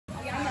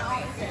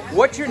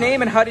What's your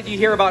name and how did you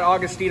hear about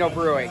Augustino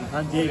Brewing?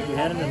 I'm Dave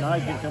Buchanan, and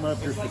I've been coming up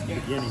here since the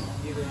beginning.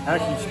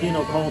 Actually,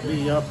 Stino called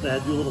me up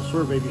to do a little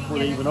survey before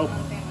they even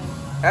opened.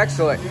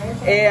 Excellent.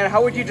 And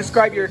how would you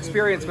describe your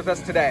experience with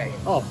us today?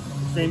 Oh,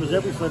 same as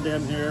every Sunday.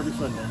 I'm here every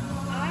Sunday.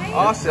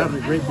 Awesome.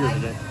 Having a great beer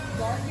today.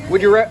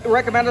 Would you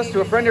recommend us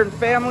to a friend or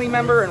family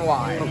member, and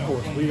why? Of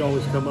course, we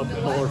always come up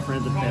with all our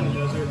friends and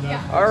family.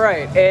 All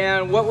right.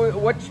 And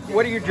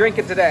what are you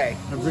drinking today?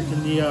 I'm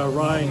drinking the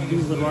New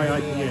England Rye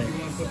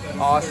IPA.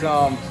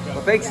 Awesome.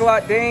 Well, thanks a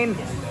lot, Dane.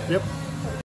 Yep.